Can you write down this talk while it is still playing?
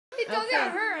still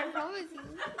gonna hurt, I promise you.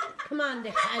 Come on,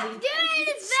 Daddy. Do it in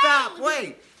his vein! Stop,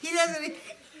 wait. He doesn't even...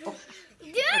 Do it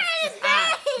in his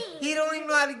vein! He don't even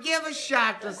know how to give a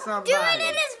shot to somebody. Do it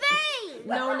in his vein!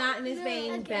 No, not in his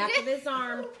vein. Back of his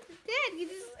arm. Dad, you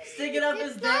just... Stick it up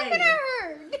his It's not vein. gonna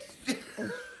hurt.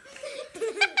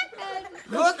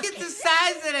 Look at the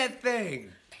size of that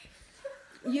thing.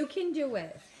 You can do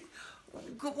it.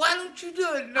 Why don't you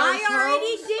do it, Nurse I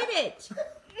already Rose? did it.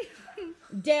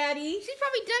 Daddy. She's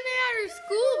probably done it at her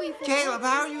school before. Caleb,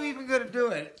 how are you even going to do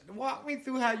it? Walk me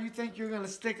through how you think you're going to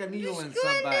stick a needle in Just go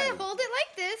ahead somebody. and hold it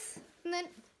like this, and then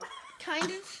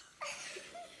kind of...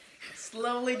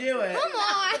 Slowly do it. Come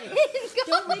on!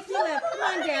 Don't make me laugh. Come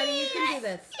on, Daddy. You can do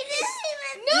this. You didn't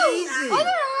even... No! Easy. Other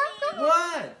arm! Come on.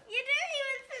 What? You didn't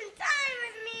even spend time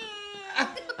with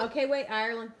me! Okay, wait,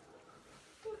 Ireland.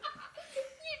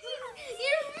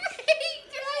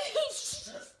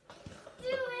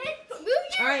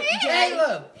 All right, Daddy.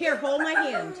 Caleb. Here, hold my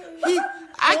hand.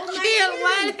 I Hold my can't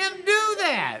let him do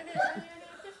that. Dad,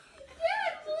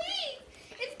 please!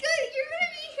 It's good. You're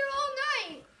gonna be here all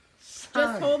night.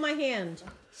 Just hold my hand.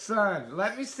 Son,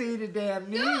 let me see the damn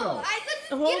needle. No, I let's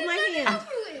just Hold get it my done hand.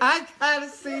 afterwards. I gotta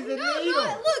see the No, needle.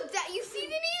 look, Dad, you see the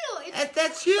needle. It's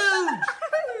That's huge. small.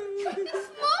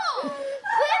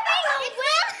 Quit being a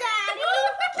whip, Daddy.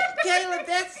 Caleb,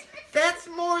 that's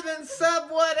more than sub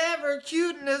whatever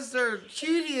cuteness or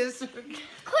cutiest.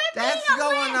 That's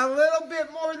going a little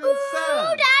bit more than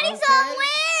sub. Daddy's okay? a whip.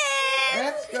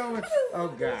 That's going. Oh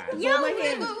God. Hold my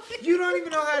hand. You don't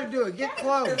even know how to do it. Get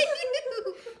close. Fine.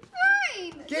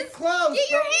 Get close. Get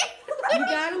your Don't- hand. You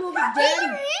gotta move it, Get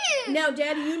your Daddy. hand. Now,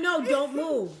 Daddy, you know, don't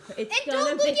move. It's And gonna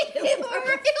don't look make at it him.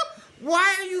 worse.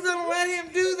 Why are you gonna let him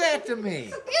do that to me?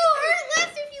 It'll hurt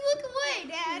less if you look away,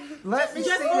 Dad. Let me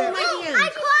Just see hold that. my hand. I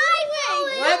cried.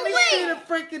 Let me see the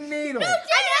freaking needle. No, Dad, I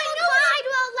cried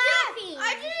while laughing. I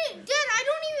didn't, Dad.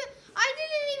 I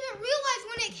didn't even realize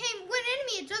when it went in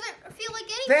me. It doesn't feel like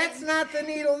anything. That's not the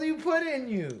needle you put in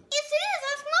you. Yes, it is.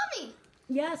 That's Mommy.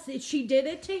 Yes, she did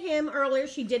it to him earlier.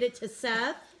 She did it to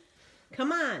Seth.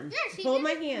 Come on. Yeah, she Hold did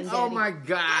my it. hand, Daddy. Oh my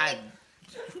God.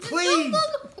 Please.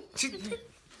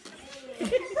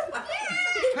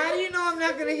 How do you know I'm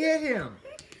not gonna hit him?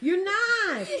 You're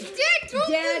not. Dad, don't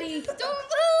Daddy. Don't boo.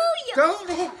 Don't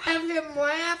have him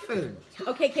laughing.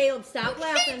 Okay, Caleb, stop Okay,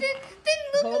 laughing. then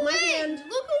look Hold my away. hand.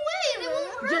 Look away, and it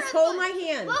won't hurt. Just as hold much. my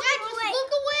hand. Dad, just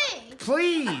look away.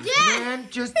 Please, Dad. man.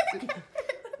 Just.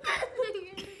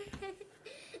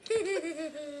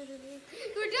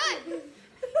 We're done.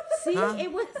 See, Huh?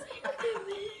 it was.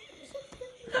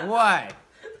 What?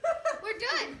 We're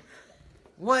done.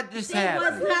 What just It was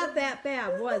happened? not that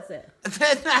bad, was it?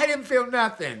 I didn't feel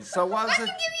nothing. So I what's can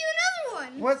the give you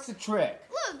another one. what's the trick?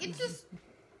 Look, it's just.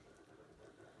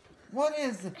 What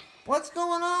is it? What's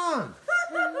going on?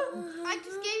 I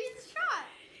just gave you the shot.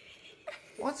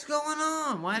 What's going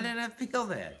on? Why did I feel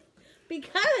that?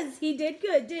 Because he did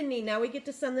good, didn't he? Now we get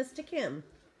to send this to Kim.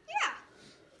 Yeah.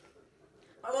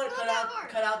 I want to Not that hard.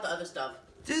 cut out the other stuff.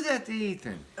 Do that to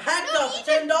Ethan. Heck No, no,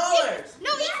 Ethan, $10. No, Ethan. Okay,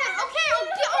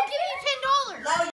 I'll give you $10. No,